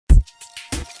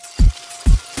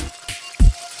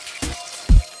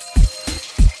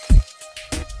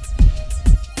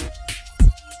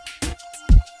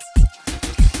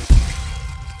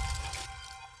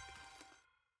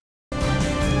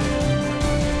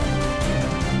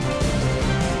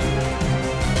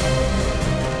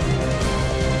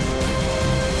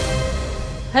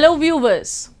Hello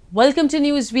viewers, welcome to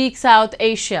Newsweek South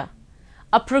Asia,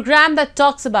 a program that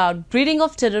talks about breeding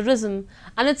of terrorism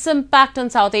and its impact on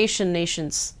South Asian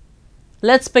nations.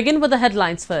 Let's begin with the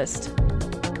headlines first.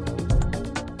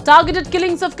 Targeted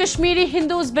killings of Kashmiri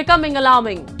Hindus becoming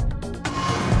alarming.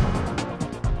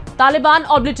 Taliban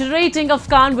obliterating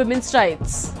Afghan women's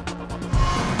rights.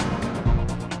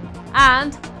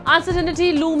 And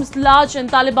uncertainty looms large in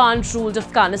Taliban-ruled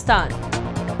Afghanistan.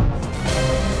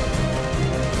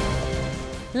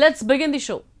 Let's begin the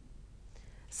show.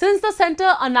 Since the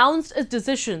centre announced its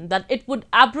decision that it would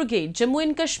abrogate Jammu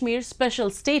and Kashmir's special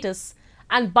status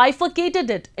and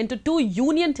bifurcated it into two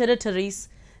union territories,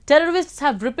 terrorists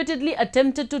have repeatedly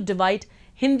attempted to divide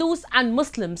Hindus and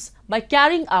Muslims by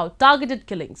carrying out targeted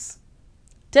killings.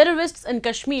 Terrorists in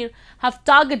Kashmir have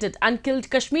targeted and killed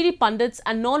Kashmiri Pandits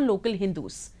and non-local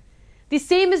Hindus. The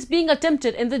same is being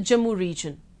attempted in the Jammu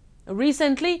region.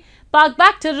 Recently,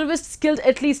 Pak terrorists killed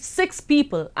at least 6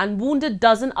 people and wounded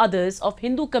dozen others of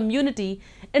Hindu community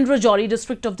in Rajouri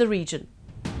district of the region.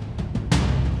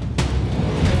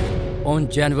 On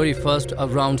January 1st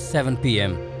around 7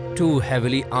 p.m, two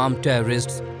heavily armed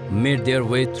terrorists made their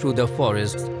way through the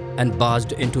forests and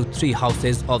barged into 3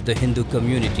 houses of the Hindu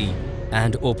community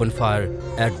and opened fire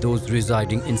at those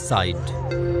residing inside.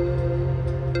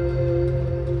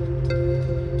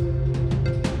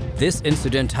 This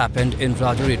incident happened in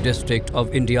Rajouri district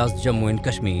of India's Jammu and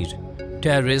Kashmir.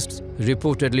 Terrorists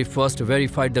reportedly first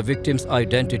verified the victims'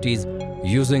 identities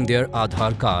using their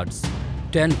Aadhaar cards.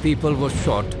 10 people were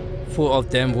shot, 4 of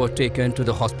them were taken to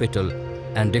the hospital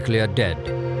and declared dead.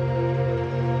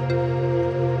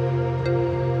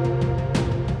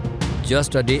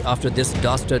 Just a day after this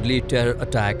dastardly terror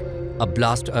attack, a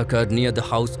blast occurred near the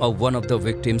house of one of the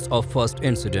victims of first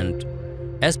incident.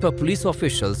 As per police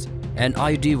officials, an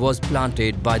ID was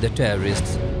planted by the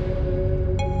terrorists.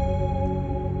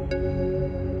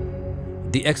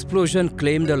 The explosion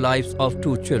claimed the lives of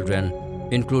 2 children,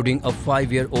 including a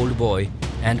 5-year-old boy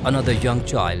and another young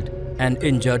child, and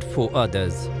injured 4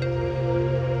 others.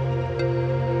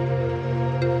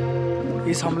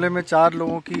 इस हमले में 4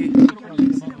 लोगों की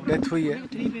death हुई है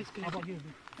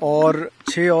और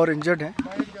 6 और injured हैं।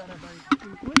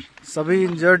 सभी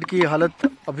इंजर्ड की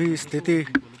हालत अभी स्थिति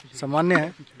सामान्य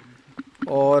है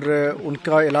और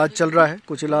उनका इलाज चल रहा है।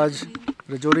 कुछ इलाज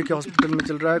रजौरी के हॉस्पिटल में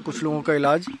चल रहा है, कुछ लोगों का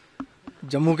इलाज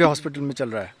जम्मू के हॉस्पिटल में चल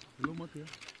रहा है।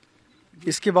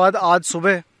 इसके बाद आज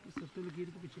सुबह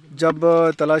जब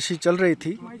तलाशी चल रही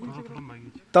थी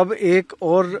तब एक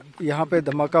और यहाँ पे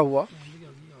धमाका हुआ।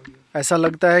 ऐसा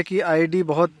लगता है कि आईडी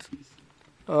बहुत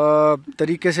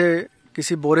तरीके से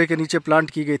किसी बोरे के नीचे प्लांट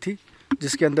की गई थी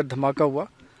जिसके अंदर धमाका हुआ।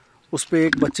 उस पे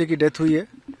एक बच्चे की डेथ हुई है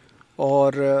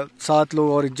और 7 लोग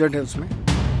और इंजर्ड हैं उसमें।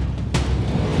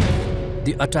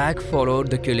 The attack followed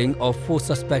the killing of 4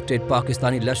 suspected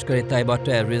Pakistani Lashkar-e-Taiba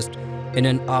terrorists in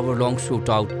an hour-long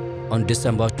shootout on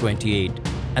December 28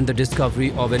 and the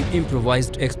discovery of an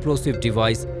improvised explosive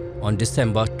device on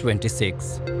December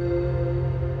 26.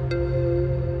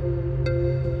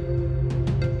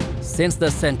 Since the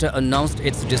centre announced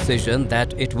its decision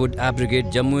that it would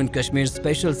abrogate Jammu and Kashmir's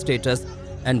special status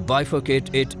and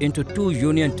bifurcate it into 2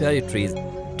 union territories,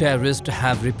 terrorists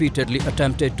have repeatedly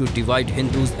attempted to divide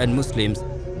Hindus and Muslims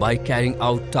by carrying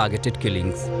out targeted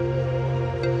killings.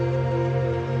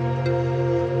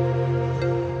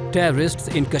 Terrorists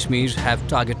in Kashmir have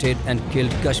targeted and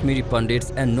killed Kashmiri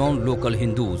Pandits and non-local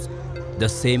Hindus. The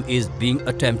same is being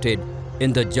attempted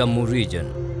in the Jammu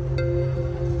region.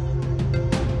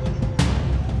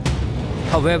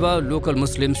 However, local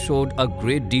Muslims showed a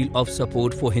great deal of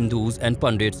support for Hindus and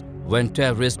Pandits when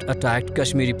terrorists attacked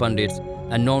Kashmiri Pandits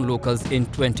and non-locals in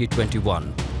 2021.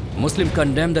 Muslims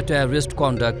condemned the terrorist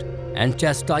conduct and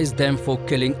chastised them for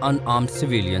killing unarmed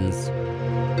civilians.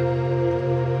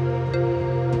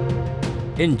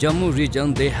 In Jammu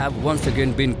region, they have once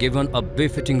again been given a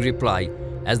befitting reply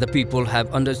as the people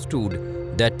have understood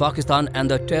that Pakistan and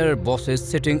the terror bosses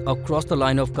sitting across the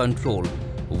line of control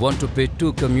want to pit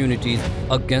 2 communities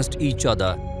against each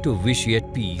other to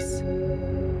vitiate peace.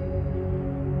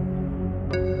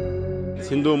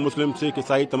 Hindu, मुस्लिम, सिख,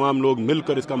 ईसाई तमाम लोग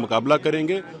मिलकर इसका मुकाबला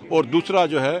करेंगे। और दूसरा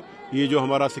जो है ये जो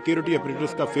हमारा सिक्योरिटी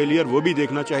अपरेटस का फेलियर, वो भी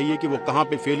देखना चाहिए कि वो कहाँ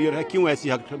पे फेलियर है, क्यों ऐसी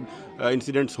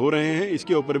इंसिडेंट्स हो रहे हैं।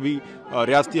 इसके ऊपर भी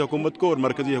रियासती हुकूमत को और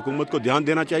मरकजी हुकूमत को ध्यान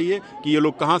देना चाहिए कि ये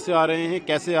लोग कहाँ से आ रहे हैं,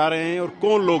 कैसे आ रहे हैं और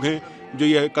कौन लोग हैं जो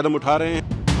ये कदम उठा रहे हैं।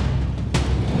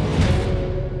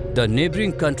 The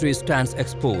neighboring country stands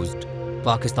exposed.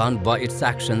 Pakistan, by its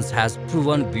actions, has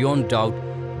proven beyond doubt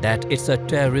that it's a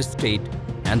terrorist state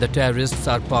and the terrorists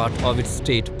are part of its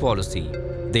state policy.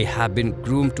 They have been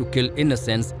groomed to kill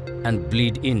innocents and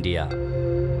bleed India.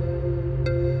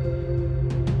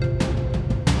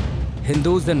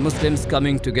 Hindus and Muslims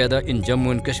coming together in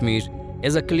Jammu and Kashmir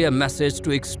is a clear message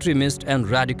to extremist and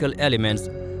radical elements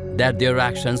that their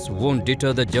actions won't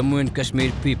deter the Jammu and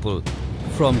Kashmir people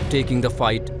from taking the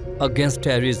fight against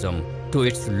terrorism to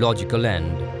its logical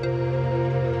end.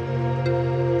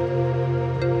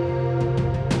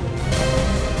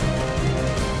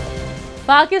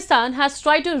 Pakistan has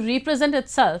tried to represent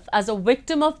itself as a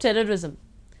victim of terrorism.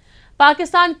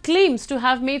 Pakistan claims to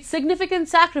have made significant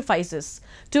sacrifices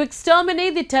to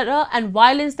exterminate the terror and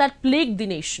violence that plagued the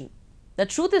nation. The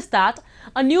truth is that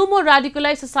a new, more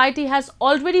radicalized society has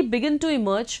already begun to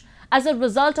emerge as a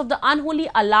result of the unholy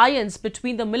alliance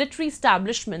between the military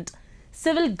establishment,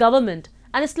 civil government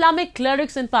and Islamic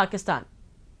clerics in Pakistan.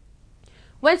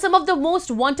 When some of the most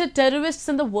wanted terrorists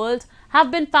in the world have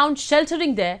been found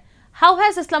sheltering there, how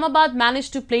has Islamabad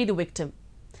managed to play the victim?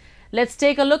 Let's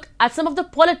take a look at some of the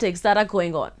politics that are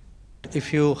going on.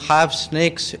 If you have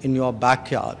snakes in your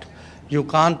backyard, you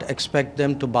can't expect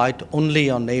them to bite only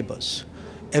your neighbors.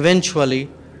 Eventually,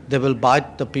 they will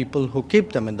bite the people who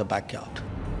keep them in the backyard.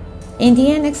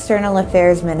 Indian External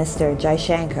Affairs Minister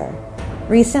Jaishankar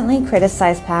recently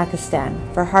criticized Pakistan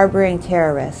for harboring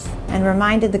terrorists and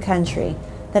reminded the country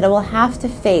that it will have to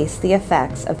face the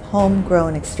effects of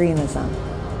homegrown extremism.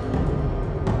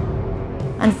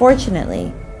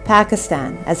 Unfortunately,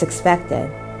 Pakistan, as expected,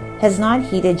 has not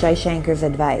heeded Jaishankar's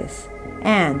advice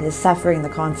and is suffering the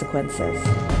consequences.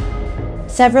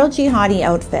 Several jihadi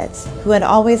outfits, who had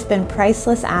always been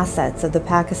priceless assets of the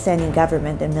Pakistani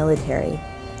government and military,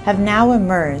 have now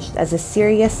emerged as a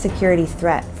serious security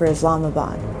threat for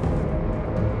Islamabad.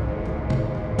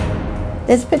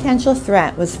 This potential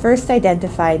threat was first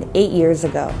identified 8 years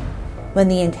ago, when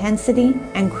the intensity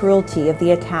and cruelty of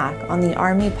the attack on the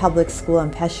Army Public School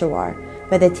in Peshawar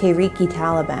by the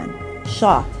Taliban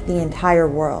shocked the entire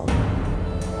world.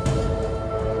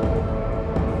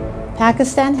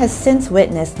 Pakistan has since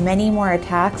witnessed many more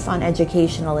attacks on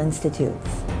educational institutes,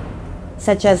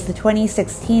 such as the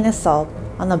 2016 assault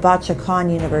on the Bacha Khan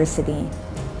University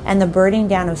and the burning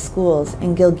down of schools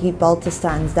in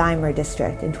Gilgit-Baltistan's Daimar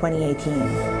district in 2018.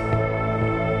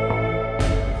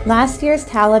 Last year's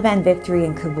Taliban victory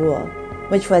in Kabul,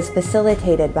 which was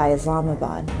facilitated by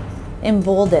Islamabad,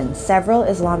 emboldened several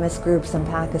Islamist groups in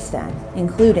Pakistan,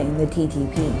 including the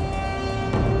TTP.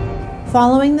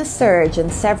 Following the surge in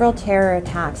several terror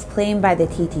attacks claimed by the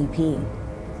TTP,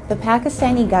 the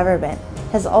Pakistani government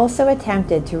has also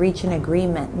attempted to reach an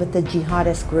agreement with the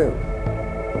jihadist group.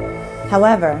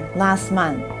 However, last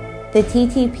month, the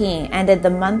TTP ended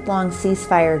the month-long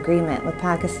ceasefire agreement with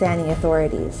Pakistani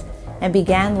authorities and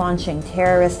began launching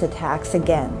terrorist attacks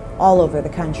again all over the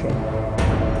country.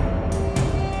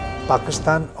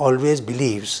 Pakistan always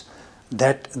believes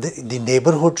that the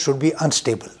neighborhood should be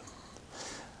unstable.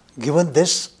 Given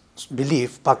this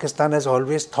belief, Pakistan has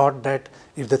always thought that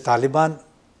if the Taliban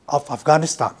of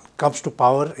Afghanistan comes to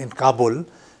power in Kabul,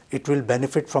 it will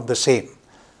benefit from the same.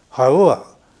 However,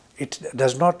 it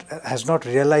has not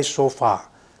realized so far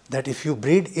that if you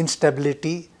breed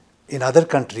instability in other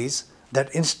countries, that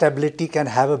instability can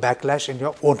have a backlash in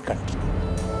your own country.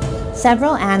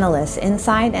 Several analysts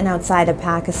inside and outside of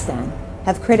Pakistan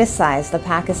have criticized the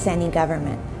Pakistani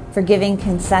government for giving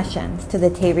concessions to the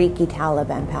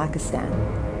Tehreek-e-Taliban Pakistan.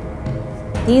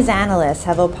 These analysts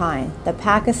have opined that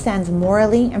Pakistan's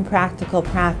morally impractical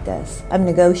practice of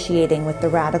negotiating with the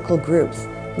radical groups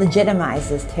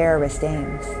legitimizes terrorist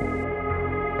aims.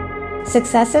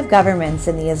 Successive governments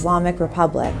in the Islamic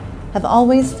Republic have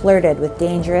always flirted with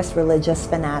dangerous religious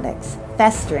fanatics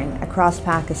festering across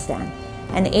Pakistan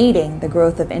and aiding the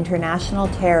growth of international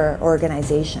terror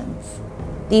organizations.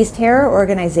 These terror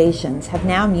organizations have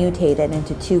now mutated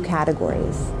into two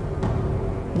categories.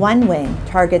 One wing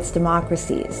targets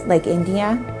democracies like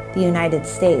India, the United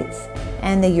States,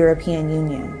 and the European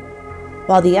Union,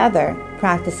 while the other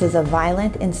practices a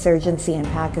violent insurgency in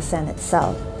Pakistan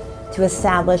itself to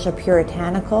establish a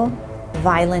puritanical,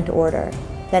 violent order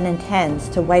that intends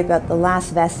to wipe out the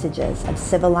last vestiges of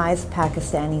civilized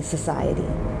Pakistani society.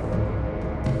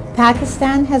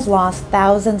 Pakistan has lost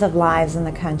thousands of lives in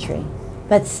the country,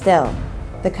 but still,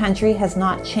 the country has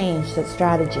not changed its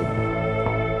strategy.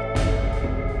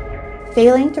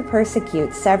 Failing to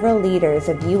persecute several leaders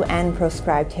of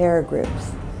UN-proscribed terror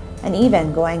groups, and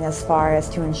even going as far as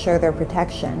to ensure their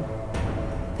protection,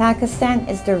 Pakistan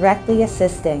is directly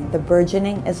assisting the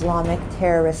burgeoning Islamic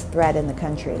terrorist threat in the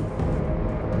country.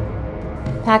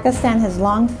 Pakistan has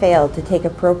long failed to take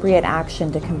appropriate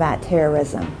action to combat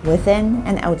terrorism within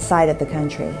and outside of the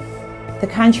country. The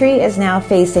country is now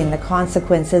facing the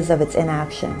consequences of its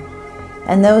inaction,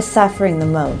 and those suffering the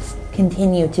most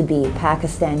continue to be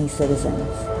Pakistani citizens.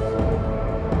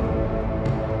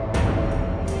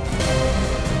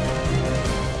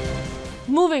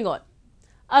 Moving on.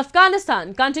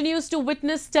 Afghanistan continues to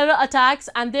witness terror attacks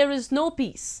and there is no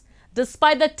peace,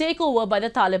 despite the takeover by the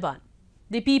Taliban.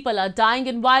 The people are dying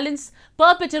in violence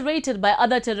perpetrated by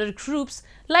other terror groups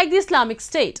like the Islamic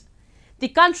State. The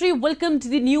country welcomed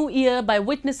the new year by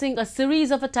witnessing a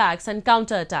series of attacks and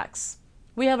counterattacks.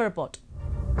 We have a report.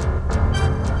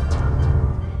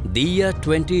 The year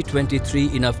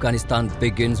 2023 in Afghanistan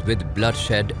begins with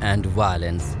bloodshed and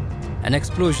violence. An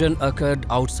explosion occurred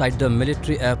outside the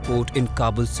military airport in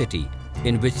Kabul city,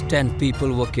 in which 10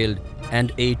 people were killed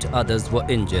and 8 others were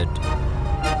injured.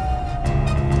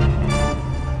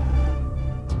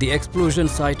 The explosion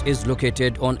site is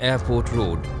located on Airport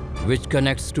Road, which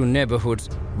connects to neighborhoods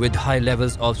with high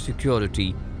levels of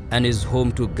security and is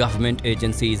home to government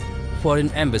agencies, foreign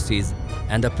embassies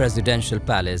and the presidential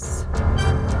palace.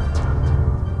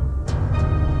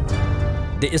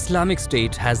 The Islamic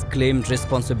State has claimed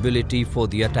responsibility for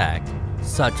the attack.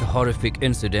 Such horrific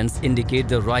incidents indicate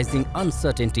the rising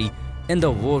uncertainty in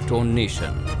the war-torn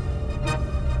nation.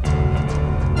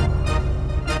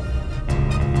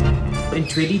 In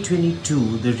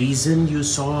 2022, the reason you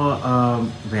saw, I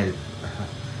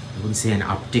wouldn't say an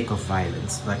uptick of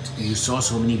violence, but you saw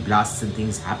so many blasts and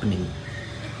things happening,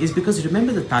 is because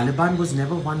remember the Taliban was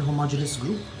never one homogeneous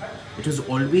group. It was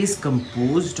always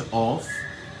composed of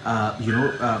a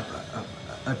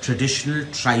traditional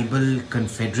tribal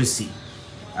confederacy,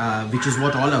 which is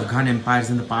what all Afghan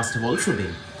empires in the past have also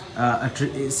been.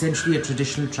 Essentially a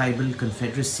traditional tribal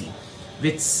confederacy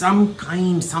with some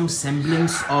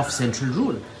semblance of central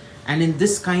rule. And in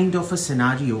this kind of a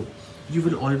scenario, you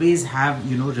will always have,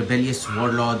 rebellious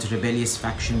warlords, rebellious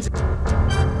factions.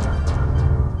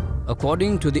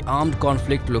 According to the Armed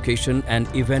Conflict Location and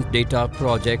Event Data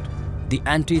Project, the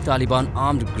anti-Taliban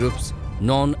armed groups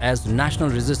known as National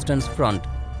Resistance Front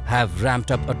have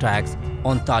ramped up attacks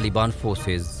on Taliban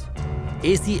forces.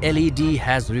 ACLED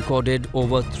has recorded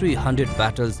over 300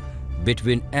 battles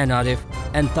between NRF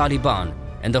and Taliban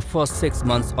in the first 6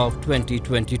 months of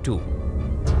 2022.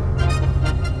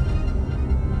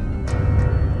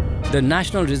 The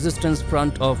National Resistance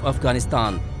Front of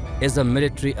Afghanistan is a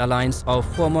military alliance of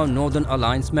former Northern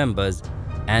Alliance members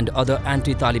and other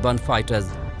anti-Taliban fighters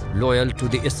loyal to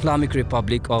the Islamic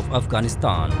Republic of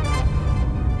Afghanistan.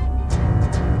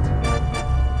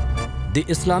 The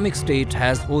Islamic State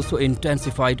has also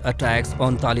intensified attacks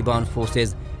on Taliban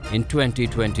forces in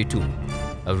 2022.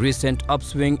 A recent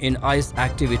upswing in ICE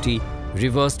activity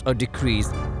reversed a decrease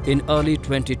in early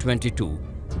 2022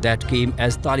 that came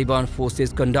as Taliban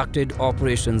forces conducted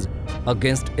operations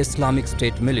against Islamic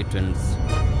State militants.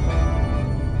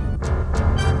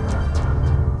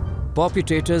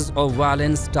 Perpetrators of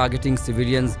violence targeting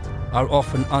civilians are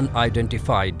often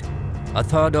unidentified. A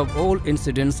third of all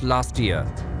incidents last year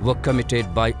were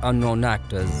committed by unknown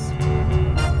actors.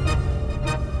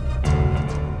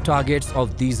 Targets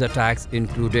of these attacks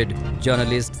included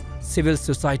journalists, civil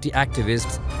society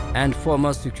activists, and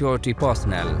former security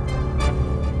personnel.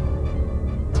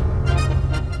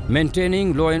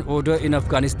 Maintaining law and order in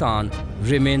Afghanistan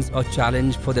remains a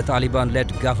challenge for the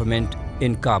Taliban-led government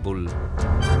in Kabul.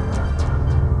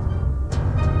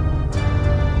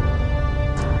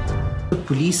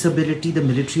 The police ability, the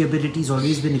military ability has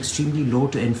always been extremely low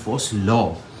to enforce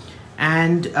law,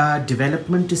 and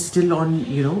development is still on,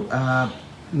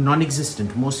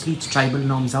 non-existent. Mostly it's tribal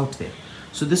norms out there.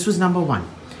 So this was number one.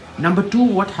 Number two,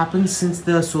 what happened since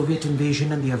the Soviet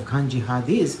invasion and the Afghan jihad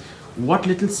is what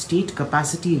little state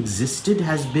capacity existed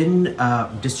has been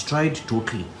destroyed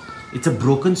totally. It's a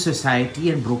broken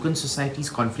society, and broken societies,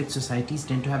 conflict societies,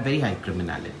 tend to have very high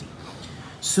criminality.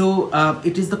 So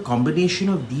it is the combination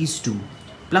of these two,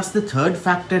 plus the third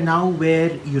factor now where,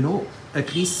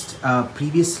 at least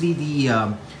previously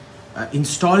the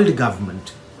installed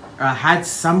government had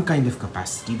some kind of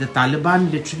capacity. The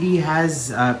Taliban literally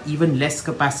has even less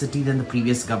capacity than the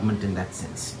previous government in that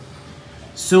sense.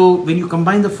 So when you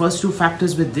combine the first two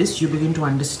factors with this, you begin to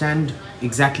understand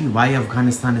exactly why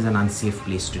Afghanistan is an unsafe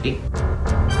place today.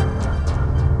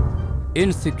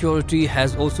 Insecurity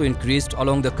has also increased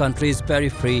along the country's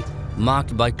periphery,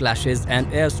 marked by clashes and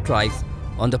airstrikes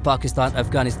on the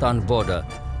Pakistan-Afghanistan border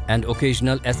and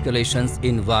occasional escalations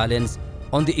in violence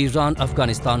on the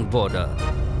Iran-Afghanistan border.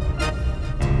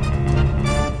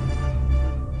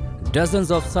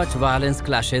 Dozens of such violence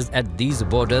clashes at these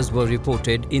borders were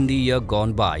reported in the year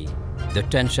gone by. The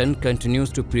tension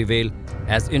continues to prevail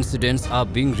as incidents are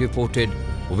being reported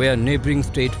where neighboring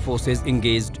state forces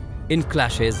engaged in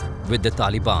clashes with the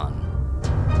Taliban.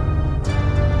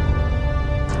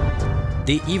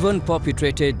 They even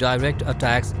perpetrated direct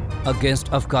attacks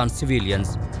against Afghan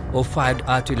civilians, or fired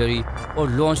artillery or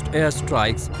launched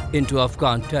airstrikes into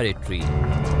Afghan territory.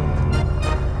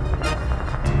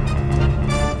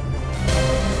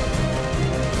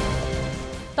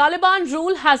 Taliban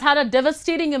rule has had a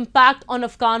devastating impact on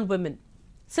Afghan women.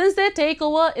 Since their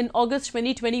takeover in August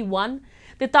 2021,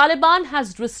 the Taliban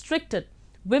has restricted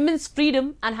women's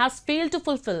freedom and has failed to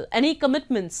fulfill any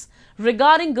commitments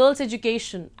regarding girls'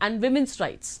 education and women's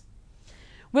rights.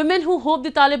 Women who hope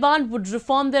the Taliban would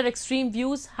reform their extreme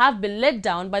views have been let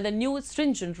down by the new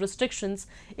stringent restrictions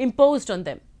imposed on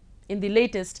them. In the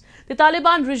latest, the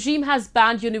Taliban regime has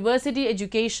banned university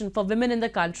education for women in the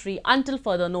country until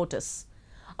further notice.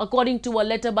 According to a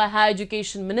letter by Higher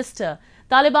Education Minister,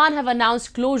 Taliban have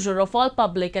announced closure of all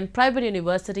public and private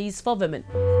universities for women.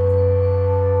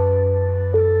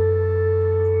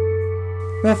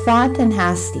 Rafat and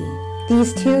Hasti,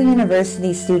 these two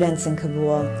university students in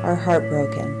Kabul, are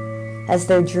heartbroken as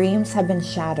their dreams have been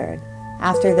shattered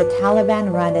after the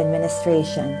Taliban-run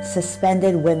administration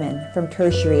suspended women from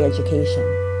tertiary education.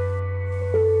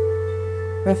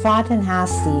 Rafat and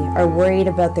Hasti are worried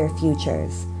about their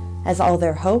futures as all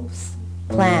their hopes,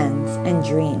 plans, and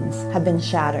dreams have been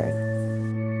shattered.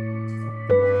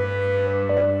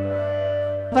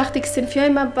 وقتی که سنفیای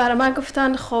من برای من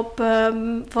گفتن خب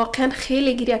واقعا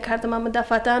خیلی گریه کردم. من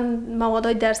دفعتا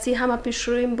موادهای درسی همه پیش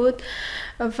رویم بود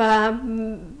و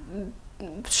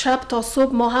شب تا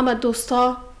صبح ما همه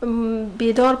دوستا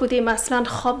بیدار بودیم، اصلا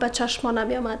خواب به چشم ما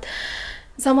نمی آمد.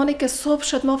 زمانی که صبح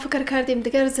شد ما فکر کردیم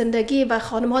دیگر زندگی و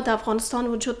خانم ها در افغانستان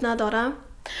وجود نداره،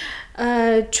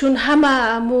 چون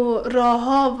همه راه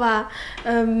ها و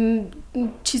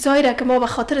چیزایی را که ما به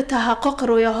خاطر تحقق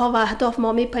رویاها و اهداف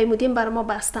ما می پیمودیم بر ما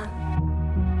بستن.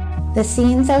 The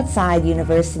scenes outside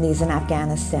universities in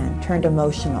Afghanistan turned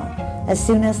emotional as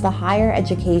soon as the Higher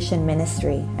Education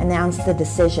Ministry announced the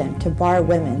decision to bar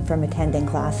women from attending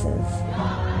classes.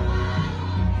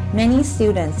 Many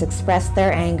students expressed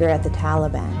their anger at the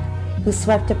Taliban, who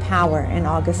swept to power in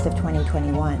August of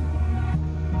 2021.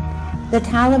 The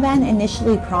Taliban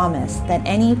initially promised that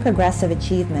any progressive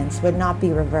achievements would not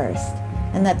be reversed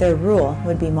and that their rule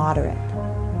would be moderate.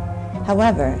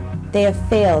 However, they have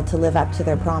failed to live up to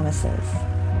their promises.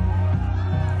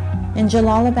 In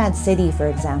Jalalabad city, for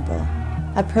example,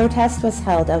 a protest was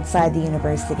held outside the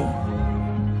university.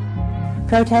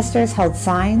 Protesters held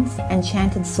signs and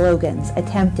chanted slogans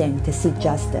attempting to seek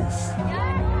justice.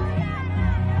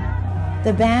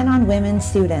 The ban on women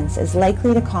students is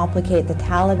likely to complicate the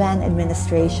Taliban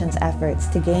administration's efforts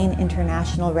to gain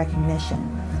international recognition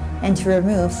and to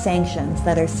remove sanctions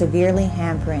that are severely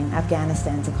hampering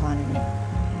Afghanistan's economy.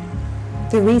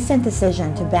 The recent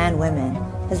decision to ban women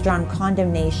has drawn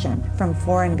condemnation from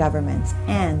foreign governments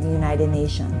and the United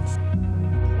Nations.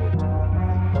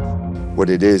 What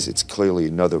it is, it's clearly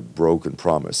another broken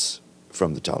promise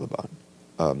from the Taliban.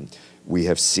 We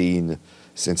have seen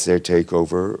since their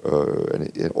takeover,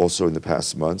 and also in the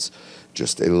past months,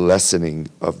 just a lessening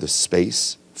of the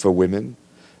space for women,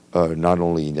 not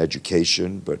only in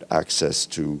education, but access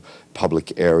to public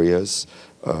areas,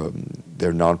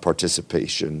 their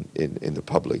non-participation in the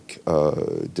public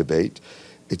debate.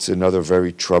 It's another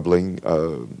very troubling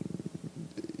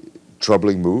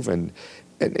move, and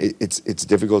it's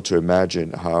difficult to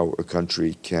imagine how a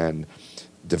country can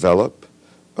develop,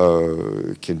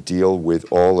 can deal with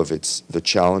all of the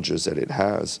challenges that it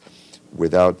has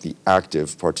without the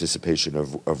active participation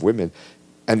of women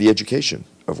and the education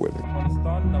of women.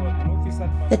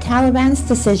 The Taliban's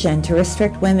decision to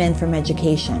restrict women from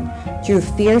education drew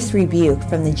fierce rebuke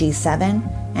from the G7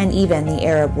 and even the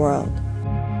Arab world.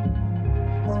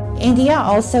 India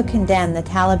also condemned the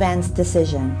Taliban's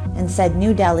decision and said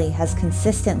New Delhi has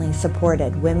consistently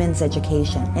supported women's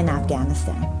education in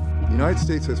Afghanistan.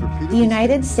 The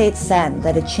United States said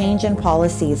that a change in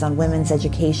policies on women's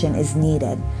education is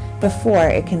needed before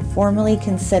it can formally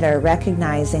consider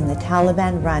recognizing the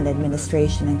Taliban-run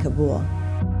administration in Kabul.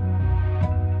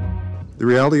 The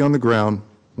reality on the ground,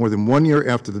 more than 1 year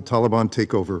after the Taliban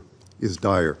takeover, is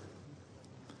dire.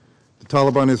 The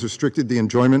Taliban has restricted the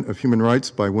enjoyment of human rights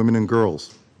by women and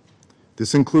girls.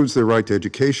 This includes their right to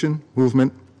education,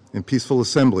 movement, and peaceful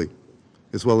assembly,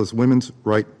 as well as women's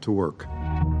right to work.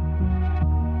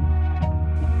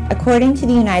 According to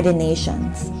the United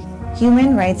Nations,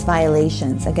 human rights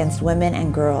violations against women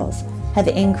and girls have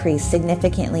increased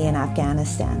significantly in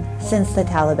Afghanistan since the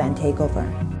Taliban takeover.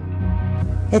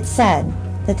 It said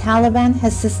the Taliban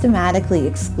has systematically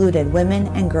excluded women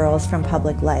and girls from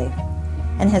public life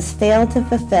and has failed to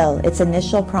fulfill its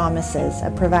initial promises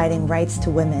of providing rights to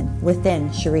women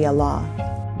within Sharia law.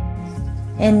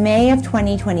 In May of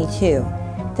 2022,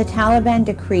 the Taliban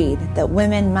decreed that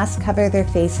women must cover their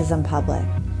faces in public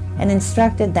and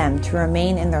instructed them to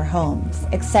remain in their homes,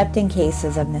 except in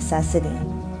cases of necessity.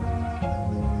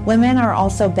 Women are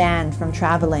also banned from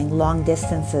traveling long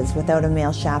distances without a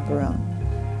male chaperone,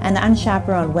 and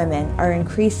unchaperoned women are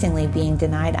increasingly being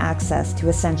denied access to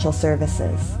essential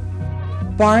services.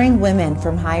 Barring women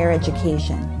from higher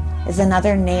education is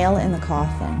another nail in the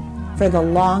coffin for the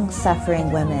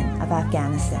long-suffering women of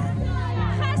Afghanistan.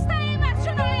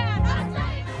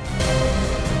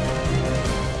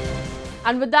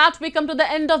 And with that, we come to the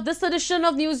end of this edition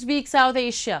of Newsweek South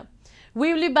Asia.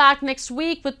 We will be back next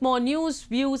week with more news,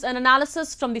 views and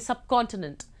analysis from the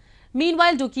subcontinent.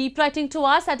 Meanwhile, do keep writing to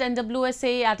us at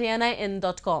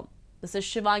nwsa@anin.com. This is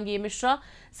Shivangi Mishra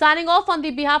signing off on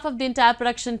the behalf of the entire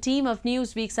production team of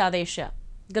Newsweek South Asia.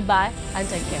 Goodbye and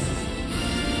take care.